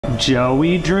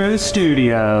Joey Drew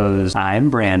Studios. I'm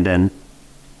Brandon.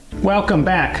 Welcome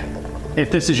back.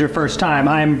 If this is your first time,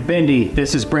 I'm Bendy.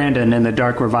 This is Brandon in the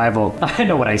Dark Revival. I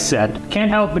know what I said. Can't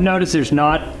help but notice there's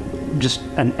not just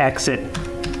an exit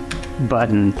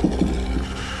button.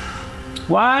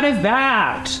 What is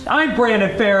that? I'm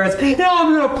Imbrandonfarris. Now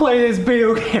I'm gonna play this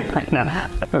video game right now.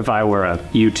 If I were a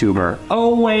YouTuber.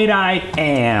 Oh wait, I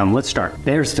am. Let's start.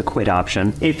 There's the quit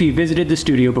option. If you visited the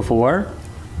studio before,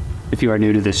 if you are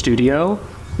new to the studio,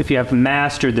 if you have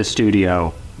mastered the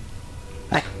studio.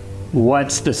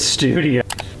 What's the studio?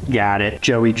 Got it.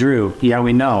 Joey Drew. Yeah,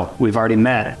 we know. We've already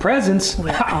met. Presents.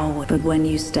 We're all, but when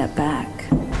you step back,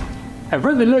 I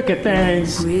really look at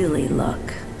things. Really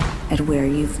look at where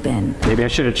you've been. Maybe I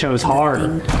should have chose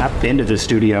hard. I've been to the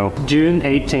studio. June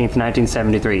 18th,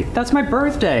 1973. That's my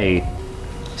birthday,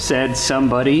 said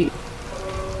somebody.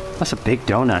 That's a big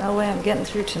donut. No way I'm getting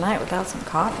through tonight without some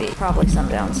coffee. Probably some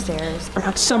downstairs. I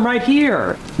got some right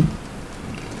here.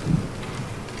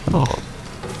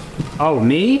 Oh,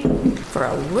 me? For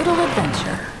a little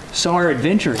adventure. So our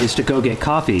adventure is to go get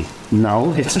coffee.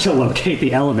 No, it's to locate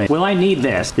the elevator. Will I need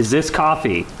this? Is this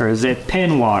coffee? Or is it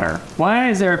pen water?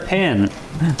 Why is there a pen?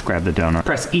 Grab the donut.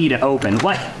 Press E to open.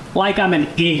 Like I'm an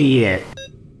idiot.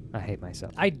 I hate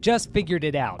myself. I just figured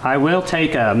it out. I will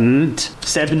take a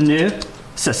 7 new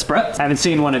Sprut. I haven't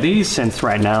seen one of these since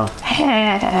right now.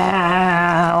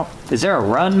 Is there a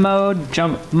run mode?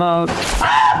 Jump mode?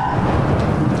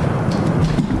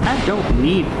 I don't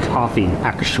need coffee,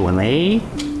 actually.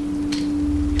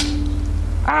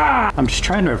 I'm just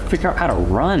trying to figure out how to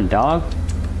run, dog.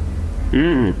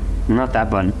 Not that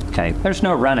button. Okay, there's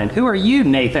no running. Who are you,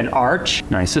 Nathan Arch?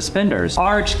 Nice suspenders.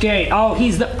 Archgate. Oh,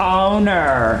 he's the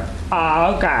owner.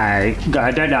 Oh, okay.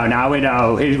 Good to know. Now we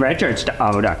know. Richard's the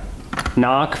owner.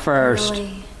 Knock first.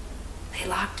 Really? They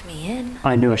locked me in.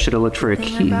 I knew I should have looked for a I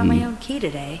key. brought my own key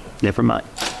today. Never mind.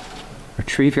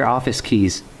 Retrieve your office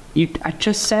keys. I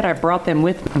just said I brought them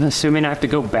with me. I'm assuming I have to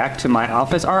go back to my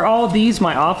office. Are all these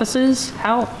my offices?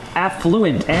 How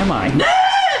affluent am I?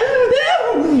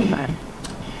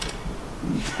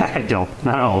 I don't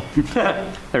know.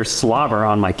 There's slobber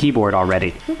on my keyboard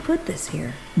already. Who put this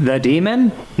here? The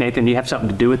demon? Nathan, do you have something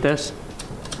to do with this?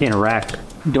 Interact.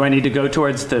 Do I need to go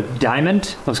towards the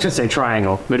diamond? I was gonna say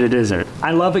triangle, but it isn't.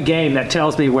 I love a game that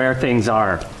tells me where things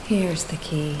are. Here's the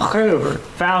key.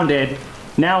 Found it.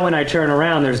 Now when I turn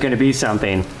around, there's gonna be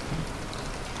something.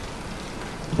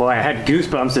 Boy, I had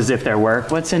goosebumps as if there were.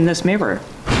 What's in this mirror?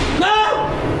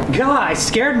 No! God, I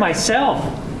scared myself.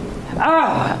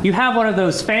 Ah, you have one of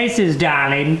those faces,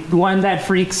 darling. One that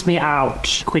freaks me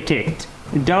out. Quit it.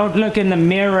 Don't look in the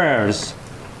mirrors.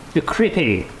 You're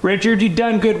creepy. Richard, you've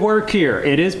done good work here.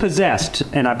 It is possessed,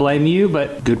 and I blame you,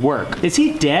 but good work. Is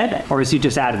he dead, or is he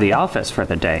just out of the office for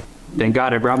the day? Thank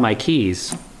God I brought my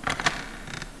keys.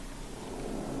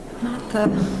 Not the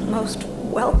most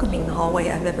welcoming hallway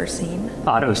I've ever seen.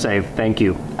 Autosave, thank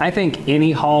you. I think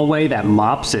any hallway that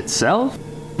mops itself?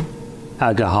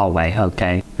 A good hallway,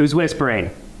 okay. Who's whispering?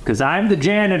 Because I'm the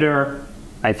janitor,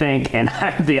 I think, and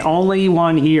I'm the only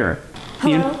one here.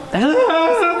 Hello?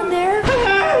 Is someone there?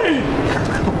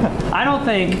 I don't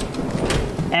think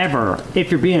ever,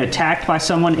 if you're being attacked by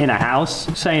someone in a house,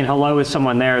 saying hello is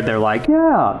someone there, they're like,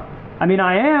 yeah, I mean,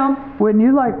 I am. Wouldn't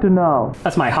you like to know?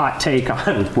 That's my hot take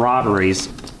on robberies.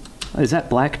 Is that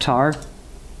black tar?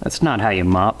 That's not how you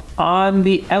mop. On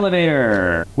the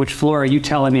elevator. Which floor are you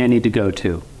telling me I need to go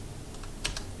to?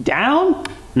 Down?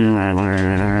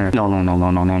 No.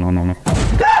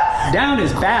 Down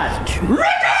is bad.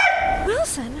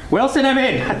 Wilson? Wilson, I'm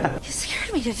in. You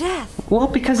scared me to death. Well,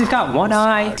 because he's got one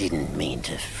eye. Didn't mean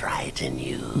to frighten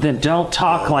you. Then don't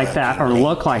talk like that, or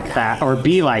look like that, or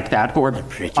be like that, or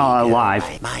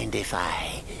alive. Mind if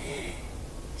I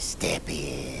step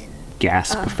in?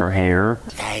 Gasp for hair.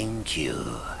 Thank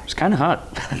you. It's kind of hot.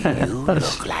 You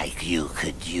look like you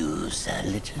could use a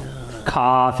little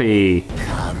Coffee.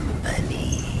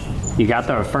 company. You got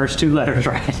the first 2 letters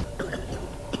right.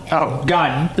 Oh,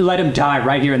 God, let him die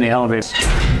right here in the elevator.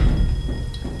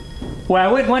 Well, I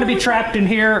wouldn't want to be trapped in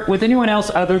here with anyone else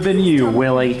other than you,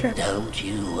 Willie. Don't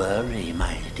you worry,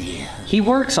 my dear. He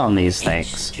works on these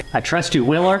things. I trust you,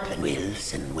 Willard.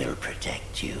 Wilson will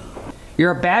protect you.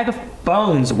 You're a bag of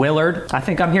bones, Willard. I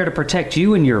think I'm here to protect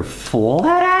you and your fool.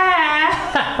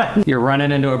 You're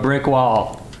running into a brick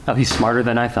wall. Oh, he's smarter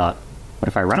than I thought. What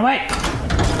if I run away?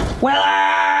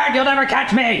 Willard, you'll never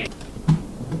catch me.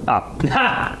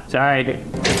 Oh, sorry.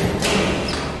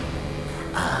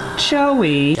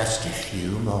 Joey. Just a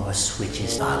few more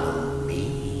switches. Follow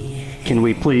me. Can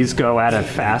we please go at a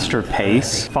faster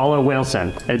pace? Follow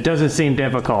Wilson. It doesn't seem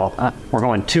difficult. We're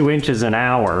going 2 inches an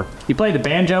hour. You play the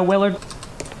banjo, Willard?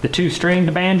 The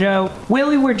 2-stringed banjo?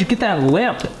 Willie, where'd you get that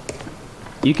limp?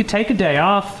 You could take a day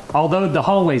off. Although the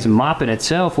hallway's mopping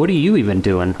itself, what are you even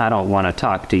doing? I don't want to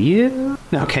talk to you.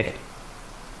 Okay.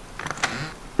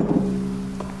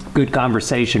 Good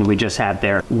conversation we just had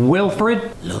there.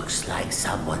 Wilfred? Looks like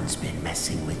someone's been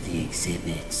messing with the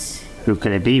exhibits. Who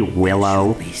could it be,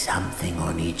 Willow? There should be something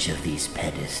on each of these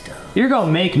pedestals. You're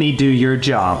gonna make me do your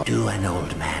job. Do an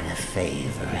old man a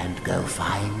favor and go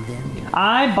find them.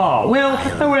 Eyeball.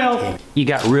 Will. You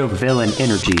got real villain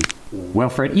energy.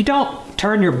 Wilfred, you don't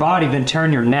turn your body, then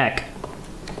turn your neck.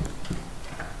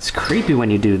 It's creepy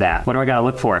when you do that. What do I gotta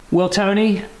look for? Will,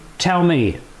 Tony, tell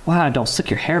me. Wow, don't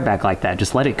slick your hair back like that.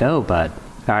 Just let it go, bud.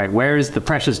 All right, where is the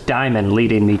precious diamond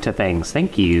leading me to things?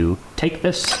 Thank you. Take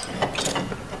this.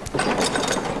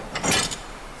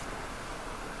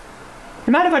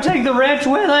 You mind if I take the wrench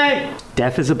with it?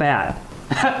 Deaf as a bat.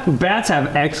 Bats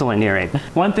have excellent hearing.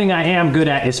 One thing I am good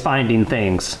at is finding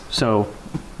things. So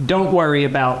don't worry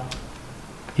about,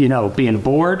 you know, being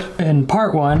bored. In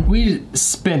part 1, we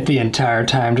spent the entire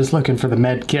time just looking for the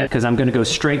med kit because I'm gonna go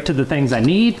straight to the things I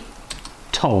need.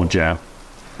 Told ya.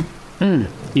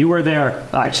 You were there.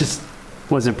 I just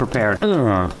wasn't prepared.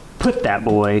 Put that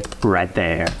boy right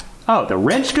there. Oh, the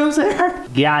wrench goes there?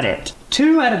 Got it.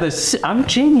 2 out of the I'm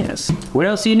genius. What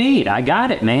else do you need? I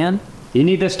got it, man. You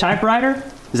need this typewriter?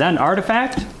 Is that an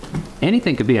artifact?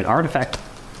 Anything could be an artifact.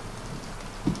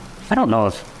 I don't know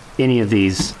if any of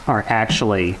these are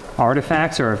actually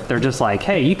artifacts or if they're just like,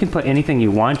 hey, you can put anything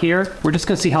you want here. We're just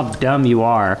gonna see how dumb you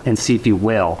are and see if you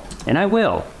will. And I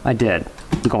will. I did.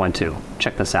 I'm going to.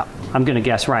 Check this out. I'm gonna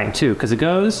guess right too, because it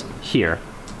goes here.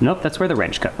 Nope, that's where the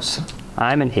wrench goes.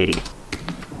 I'm an idiot.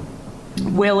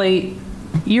 Willie,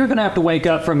 you're gonna have to wake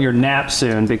up from your nap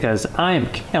soon because I am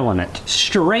killing it.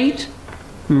 Straight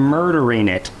murdering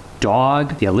it.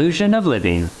 Dog, the illusion of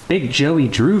living. Big Joey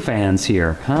Drew fans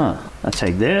here, huh? I'll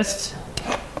take this.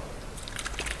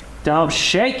 Don't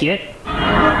shake it.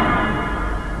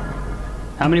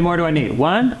 How many more do I need?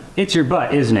 1? It's your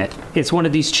butt, isn't it? It's one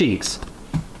of these cheeks.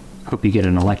 Hope you get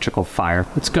an electrical fire.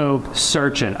 Let's go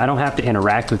searching. I don't have to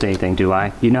interact with anything, do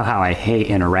I? You know how I hate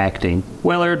interacting.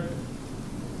 Willard,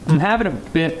 I'm having a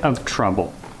bit of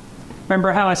trouble.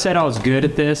 Remember how I said I was good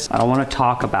at this? I don't want to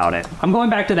talk about it. I'm going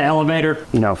back to the elevator.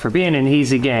 You know, for being an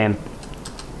easy game.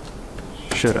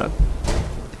 Should've.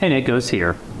 And it goes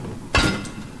here.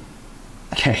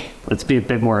 Okay, let's be a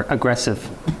bit more aggressive.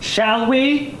 Shall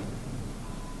we?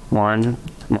 1.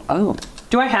 Oh,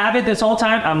 do I have it this whole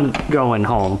time? I'm going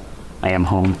home. I am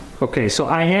home. Okay, so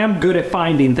I am good at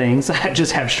finding things. I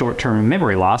just have short-term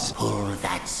memory loss. Pull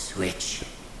that switch.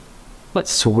 What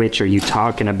switch are you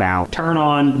talking about? Turn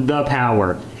on the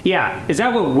power. Yeah, is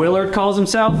that what Willard calls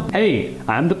himself? Hey,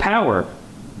 I'm the power.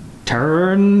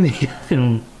 Turn.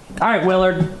 All right,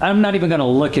 Willard, I'm not even gonna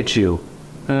look at you.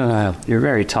 You're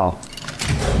very tall.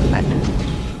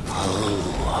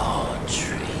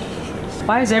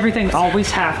 Why does everything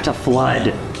always have to flood?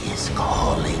 Is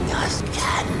calling us,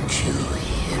 can't you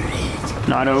hear it?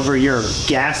 Not over your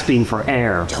gasping for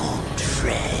air. Don't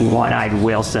fret. One-eyed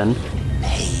Wilson.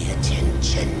 Pay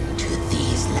attention to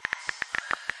these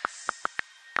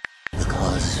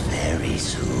because very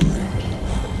soon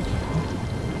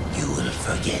you will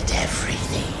forget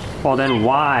everything. Well then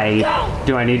why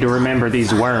do I need to remember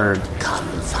these words? Come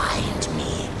find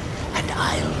me and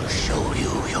I'll show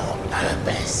you your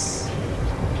purpose.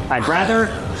 I'd rather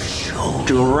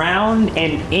drown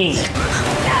in ink.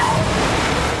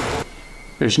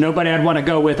 There's nobody I'd want to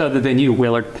go with other than you,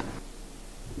 Willard.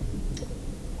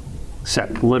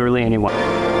 Except literally anyone.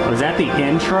 Was that the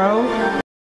intro?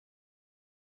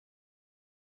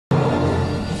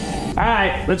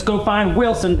 Alright, let's go find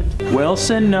Wilson.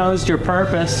 Wilson knows your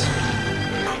purpose.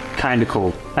 Kinda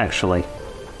cool, actually.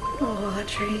 Oh,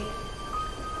 Audrey.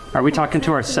 Are we talking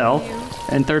to ourselves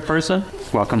in third person?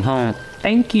 Welcome home.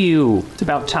 Thank you. It's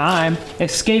about time.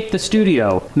 Escape the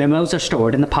studio. Memos are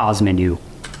stored in the pause menu.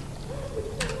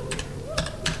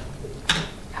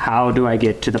 How do I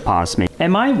get to the pause menu?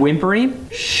 Am I whimpering?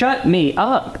 Shut me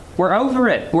up. We're over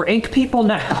it. We're ink people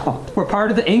now. We're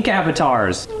part of the ink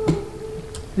avatars.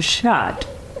 Shut.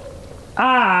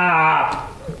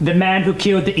 Ah! The man who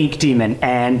killed the ink demon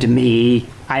and me.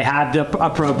 I have the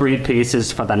appropriate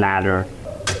pieces for the ladder.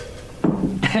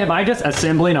 Am I just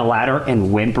assembling a ladder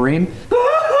and whimpering?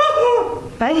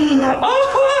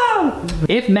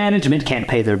 If management can't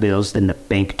pay their bills, then the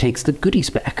bank takes the goodies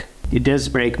back. It does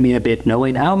break me a bit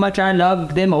knowing how much I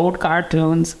love them old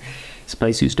cartoons. This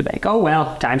place used to bake. Oh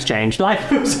well, times changed. Life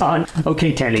moves on.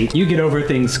 Okay, Telly, you get over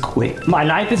things quick. My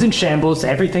life is in shambles.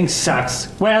 Everything sucks.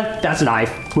 Well, that's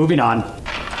life. Moving on.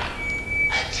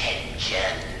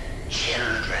 Attention,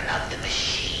 children of the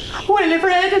machine.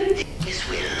 Wilfred! Miss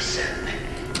Wilson,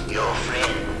 your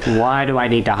friend. Why do I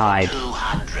need to hide?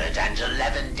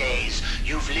 211 days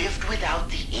you've lived without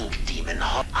the ink demon.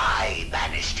 I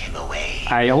banished him away.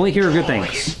 I only hear good Tore things.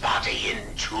 his body in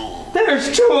two.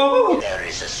 There's 2 of them! There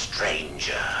is a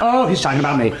stranger. Oh, he's talking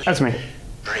about me. That's me.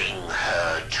 Bring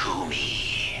her to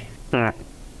me. I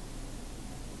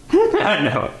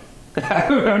know.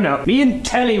 Oh no. Me and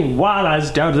Telly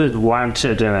Wallace don't want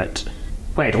to do it.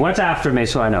 Wait, what's after me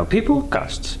so I know? People?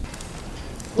 Ghosts.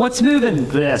 What's moving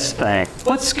this thing?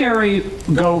 What's scary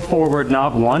go forward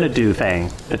not want to do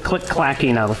thing? The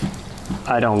click-clacking of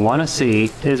I don't want to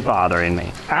see is bothering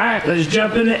me. Alright, let's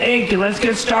jump in the ink and let's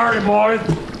get started, boys.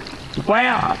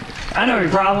 Well, I know your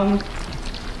problem.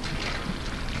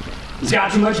 It's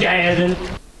got too much gas in it.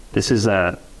 This is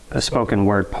a spoken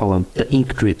word poem. The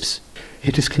ink drips.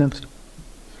 It is close.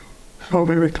 Oh,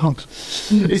 very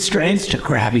close. It strains to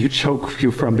grab you, choke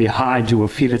you from behind. You will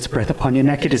feel its breath upon your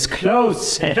neck. It is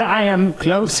close, and I am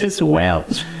close as well.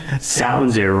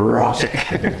 Sounds erotic.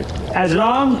 As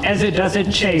long as it doesn't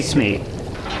chase me.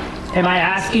 Am I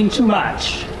asking too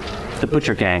much? The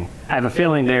Butcher Gang. I have a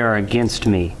feeling they are against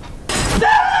me.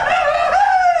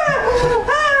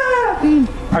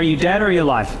 Are you dead or are you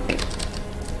alive?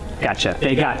 Gotcha.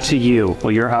 They got to you.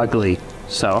 Well, you're ugly.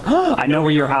 So, I know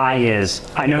where your eye is.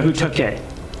 I know who took it.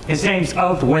 His name's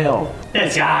Oath Will.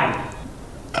 This guy.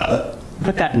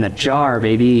 Put that in the jar,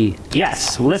 baby.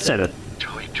 Yes, listen.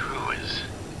 Joey Drew is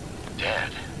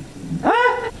dead.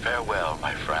 Farewell,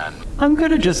 my friend. I'm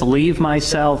gonna just leave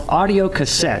myself audio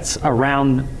cassettes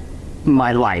around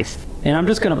my life. And I'm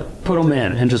just gonna put them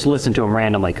in and just listen to them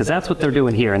randomly, because that's what they're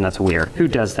doing here, and that's weird. Who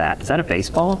does that? Is that a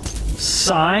baseball?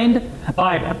 Signed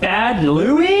by Bad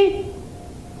Louie?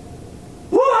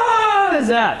 What is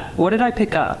that? What did I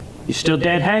pick up? You're still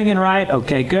dead hanging, right?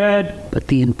 Okay, good. But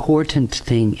the important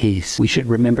thing is, we should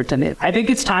remember to live. I think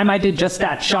it's time I did just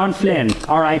that. Sean Flynn,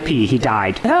 R.I.P., he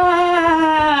died.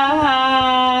 Ah!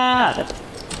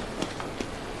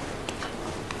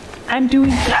 I'm doing...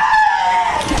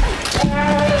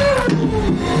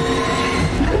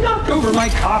 Knocked over my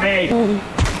coffee!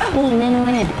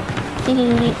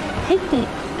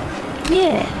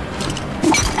 Yeah.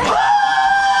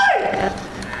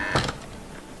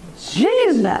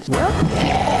 Jesus!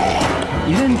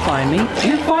 You didn't find me. You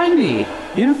didn't find me.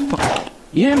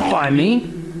 You didn't find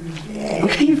me.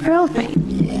 Okay, you found me.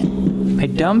 I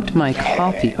dumped my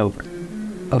coffee over.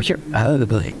 Oh, here. Oh,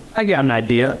 boy. I got an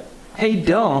idea. Hey,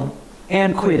 don't.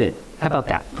 And quit it. How about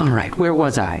that? All right, where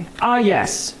was I? Ah,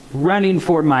 yes. Running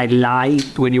for my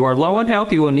life. When you are low on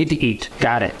health, you will need to eat.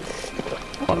 Got it.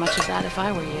 How much is that if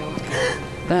I were you?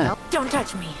 Don't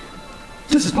touch me.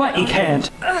 This is my ink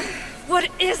hand. What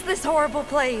is this horrible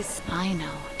place? I know.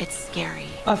 It's scary.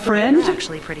 A friend? You're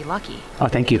actually pretty lucky. Oh,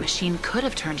 thank you. The machine could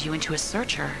have turned you into a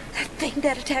searcher. That thing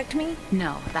that attacked me?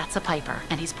 No, that's a Piper,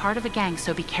 and he's part of a gang,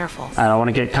 so be careful. I don't want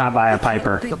to get caught by a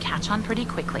Piper. You'll catch on pretty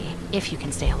quickly, if you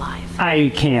can stay alive. I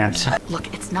can't.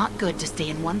 Look, it's not good to stay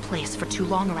in one place for too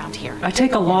long around here. I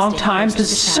take a long Stay time close to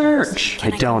the shadows. search.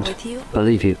 Can I go don't with you?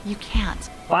 believe you. You can't.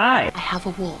 Why? I have a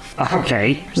wolf.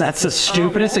 Okay, that's the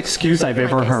stupidest excuse I've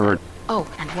ever heard. Oh,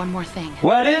 and one more thing.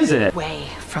 What is it? Away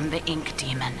from the ink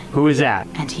demon. Who is that?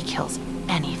 And he kills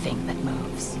anything that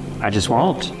moves. I just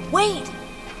won't. Wait!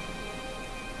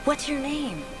 What's your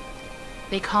name?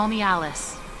 They call me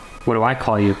Alice. What do I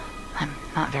call you? I'm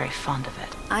not very fond of it.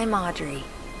 I'm Audrey.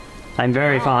 I'm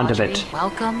very Oh, fond Audrey, of it.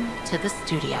 Welcome to the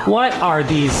studio. What are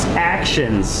these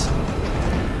actions?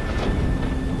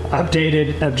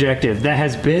 Updated objective. That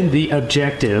has been the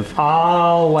objective.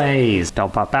 Always.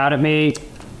 Don't pop out at me.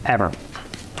 Ever.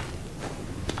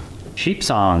 Sheep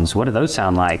songs. What do those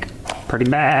sound like? Pretty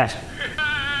bad.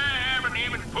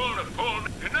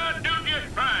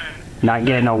 Not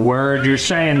getting a word you're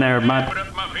saying there, bud.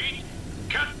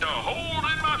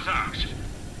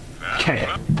 Okay.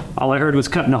 All I heard was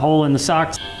cutting a hole in the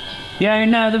socks. Yeah,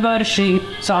 ain't nothing but a sheep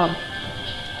song.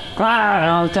 Crying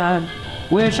all the time.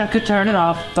 Wish I could turn it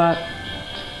off, but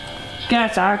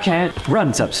guess I can't.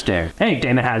 Runs upstairs. Hey,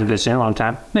 Damon hasn't been seen in a long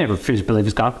time. Never refuse to believe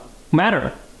he's gone.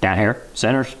 Matter. Down here.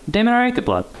 Centers. Damon already could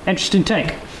blood. Interesting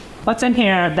take. What's in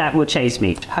here that will chase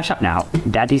me? Hush up now.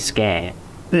 Daddy's scared.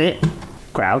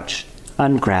 Crouch.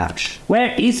 Uncrouch.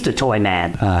 Where is the toy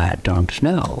man? I don't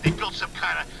know. They built some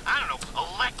kind of, I don't know,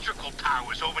 electrical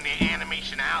towers over near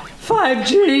Animation Alley.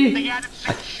 5G! They added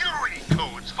security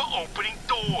codes for opening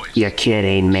doors. You're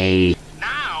kidding me.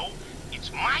 Now,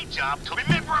 it's my job to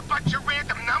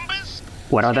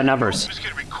What are the numbers? I'm just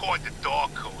gonna record the door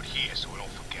code here so we don't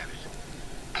forget it.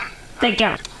 Thank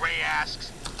you. The Gray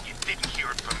asks, you didn't hear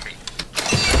it from me.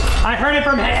 I heard it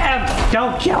from him!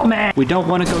 Don't kill me! We don't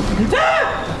want to go...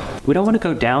 We don't want to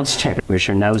go downstairs. Where's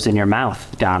your nose in your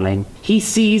mouth, darling? He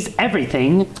sees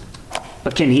everything,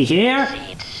 but can he hear?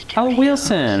 Oh,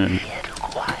 Wilson.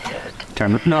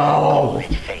 Turn... No!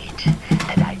 With fate,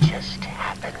 and I just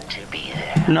happened to be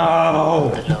there.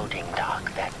 No! The loading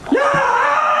dock that No!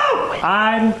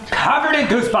 I'm covered in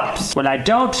goosebumps. Well, I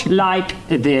don't like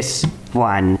this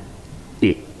one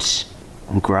bit.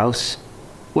 Gross.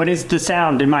 What is the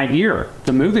sound in my ear?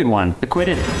 The moving one. The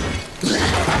quitted.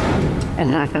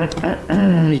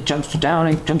 He jumps down,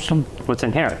 he jumps from... What's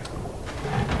in here?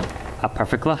 A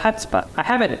perfect little hot spot. I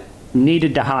haven't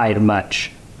needed to hide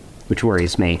much, which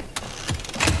worries me.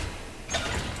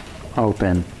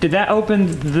 Open. Did that open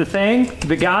the thing?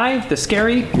 The guy? The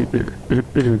scary?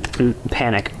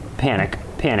 Panic. Panic.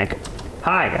 Panic.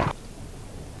 Hi.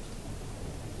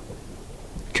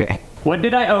 Okay. What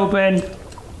did I open?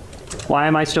 Why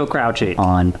am I still crouching?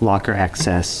 On locker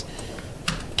access.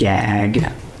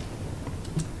 Gag.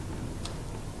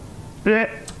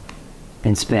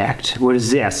 Inspect. What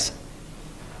is this?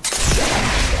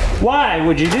 Why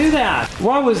would you do that?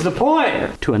 What was the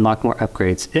point? To unlock more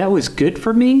upgrades. That was good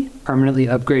for me. Permanently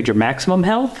upgrade your maximum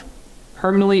health.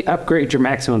 Permanently upgrade your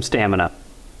maximum stamina.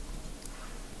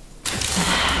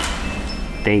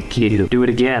 Thank you. Do it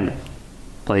again,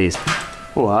 please.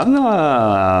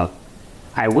 Whoa.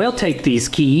 I will take these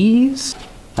keys.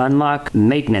 Unlock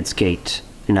maintenance gate.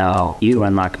 No, you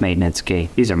unlock maintenance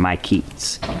gate. These are my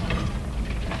keys.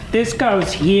 This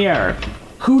goes here.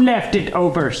 Who left it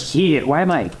over here? Why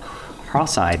am I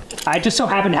cross-eyed? I just so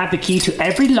happen to have the key to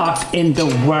every lock in the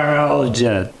world.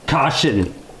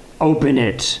 Caution. Open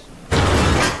it.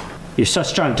 You're so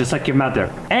strong, just like your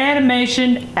mother.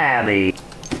 Animation Alley.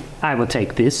 I will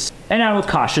take this, and I will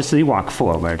cautiously walk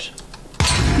forward.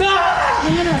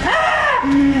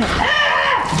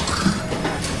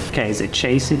 Okay, is it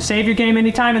chasing? Save your game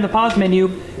anytime in the pause menu.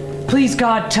 Please,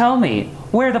 God, tell me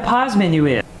where the pause menu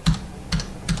is.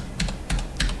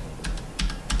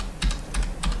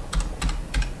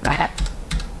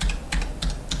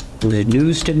 The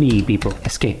news to me, people.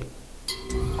 Escape.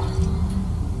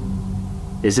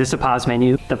 Is this a pause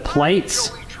menu? The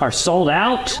plates are sold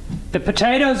out. The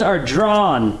potatoes are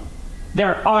drawn.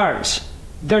 They're art.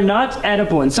 They're not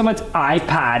edible, and someone's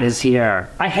iPad is here.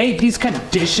 I hate these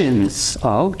conditions.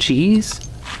 Oh, cheese.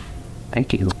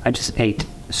 Thank you. I just ate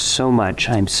so much.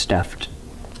 I'm stuffed.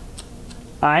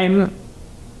 I'm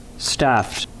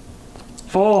stuffed.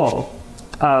 Full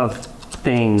of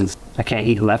things. I can't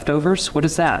eat leftovers? What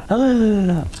is that?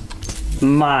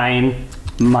 Mine.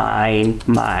 Mine.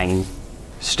 Mine.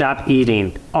 Stop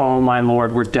eating. Oh my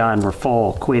lord, we're done. We're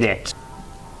full. Quit it.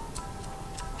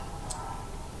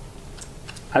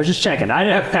 I was just checking.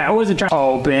 I wasn't trying to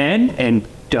open, and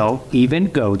don't even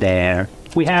go there.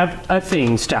 We have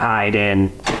things to hide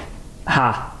in.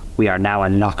 Ha. We are now a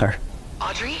locker.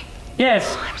 Audrey?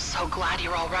 Yes. I'm so glad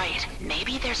you're all right.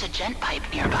 Maybe there's a gent pipe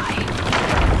nearby.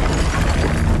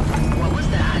 What was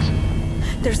that?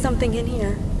 There's something in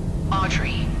here.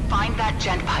 Audrey, find that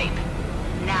gent pipe.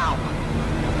 Now.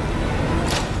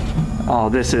 Oh,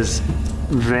 this is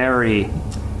very,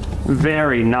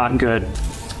 very not good.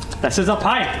 This is a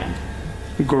pipe.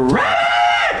 Great!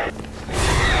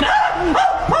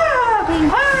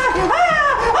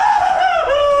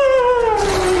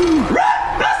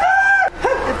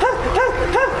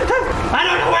 I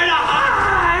don't know where to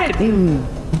hide!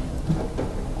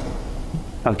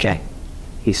 Okay.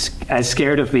 He's as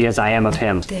scared of me as I am of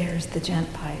him. There's the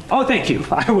gent pipe. Oh, thank you.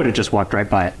 I would have just walked right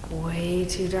by it. Way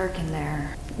too dark in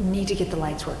there. Need to get the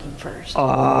lights working first.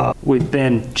 We've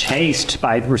been chased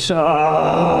by... I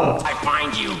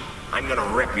find you, I'm gonna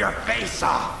rip your face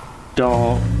off.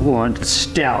 Don't want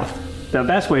stealth. The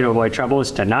best way to avoid trouble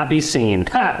is to not be seen.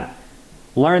 Ha!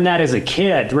 Learn that as a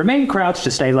kid. Remain crouched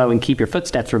to stay low and keep your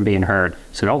footsteps from being heard.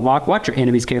 So don't walk. Watch your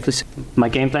enemies carefully. My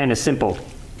game plan is simple.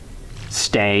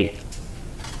 Stay.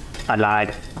 I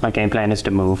lied. My game plan is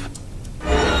to move.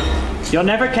 You'll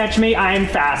never catch me. I am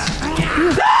fast.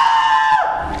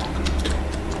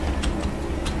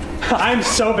 I'm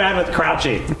so bad with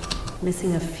crouching.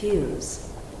 Missing a fuse.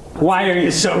 Why are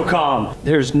you so calm?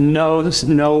 There's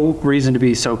no reason to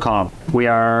be so calm. We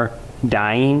are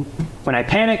dying. When I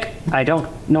panic, I don't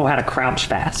know how to crouch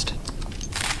fast.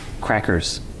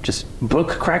 Crackers. Just book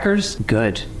crackers?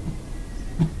 Good.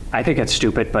 I think it's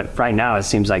stupid, but right now it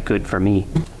seems like good for me.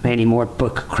 Any more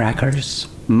book crackers?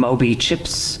 Moby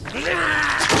chips?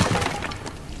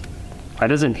 Why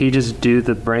doesn't he just do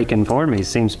the break-in for me?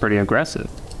 Seems pretty aggressive.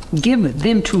 Give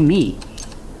them to me.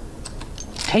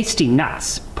 Tasty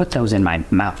nuts. Put those in my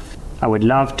mouth. I would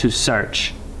love to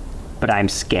search, but I'm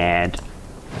scared.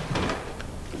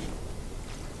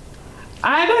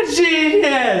 I'm a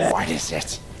genius! What is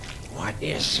it? What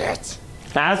is it?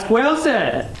 Ask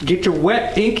Wilson. Get your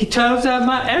wet, inky toes out of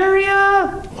my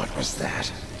area. What was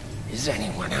that? Is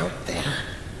anyone out there?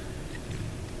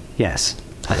 Yes.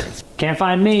 Can't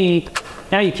find me.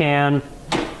 Now you can.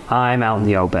 I'm out in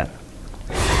the open.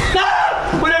 No!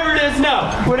 Whatever it is,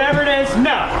 no. Whatever it is,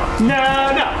 no.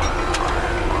 No, no.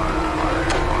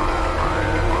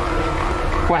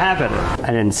 What happened? I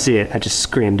didn't see it. I just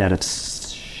screamed out of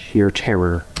sheer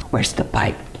terror. Where's the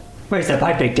pipe? Where's the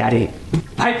pipe, Big Daddy?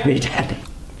 Pipe me, Daddy.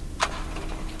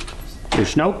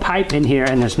 There's no pipe in here,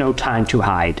 and there's no time to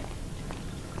hide.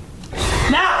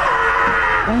 No!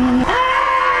 Ah!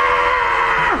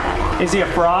 Is he a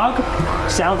frog?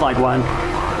 Sounds like one.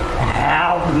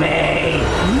 Help me!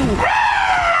 Ah!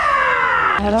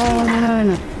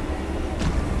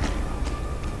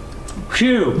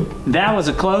 Phew, that was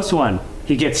a close one.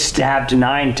 He gets stabbed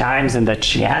 9 times in the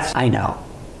chest. I know.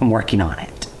 I'm working on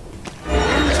it.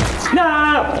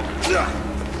 No!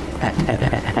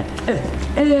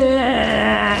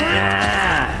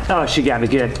 Oh, she got me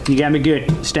good. You got me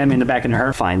good. Stab me in the back and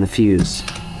hurt. Find the fuse.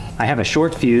 I have a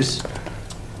short fuse.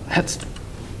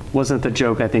 Wasn't the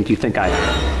joke I think you think I...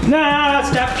 No,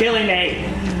 stop killing me.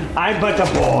 I'm but a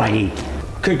boy.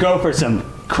 Could go for some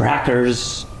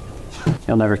crackers.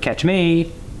 You'll never catch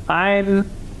me. I'm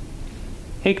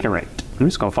ignorant. I'm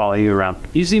just gonna follow you around.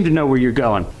 You seem to know where you're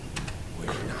going.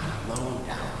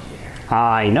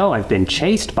 I know, I've been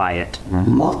chased by it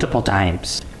multiple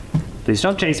times. Please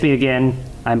don't chase me again.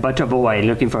 I'm but a boy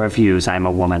looking for a fuse. I'm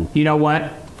a woman. You know what?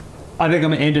 I think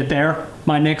I'm gonna end it there.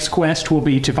 My next quest will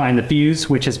be to find the fuse,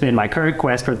 which has been my current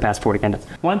quest for the past 40 minutes.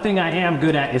 One thing I am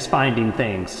good at is finding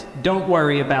things. Don't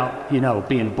worry about,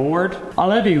 being bored. I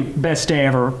love you, best day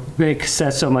ever. Vic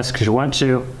says so much because you want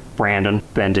to. Brandon,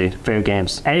 Bendy, Video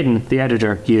Games. Aiden, the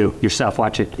editor, you, yourself,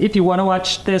 watch it. If you want to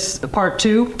watch this part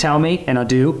 2, tell me, and I'll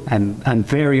do. I'm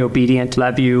very obedient.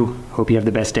 Love you. Hope you have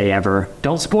the best day ever.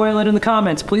 Don't spoil it in the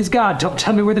comments. Please, God, don't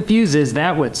tell me where the fuse is.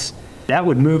 That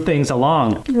would move things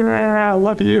along. I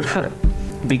love you.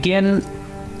 Begin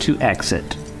to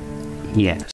exit. Yes.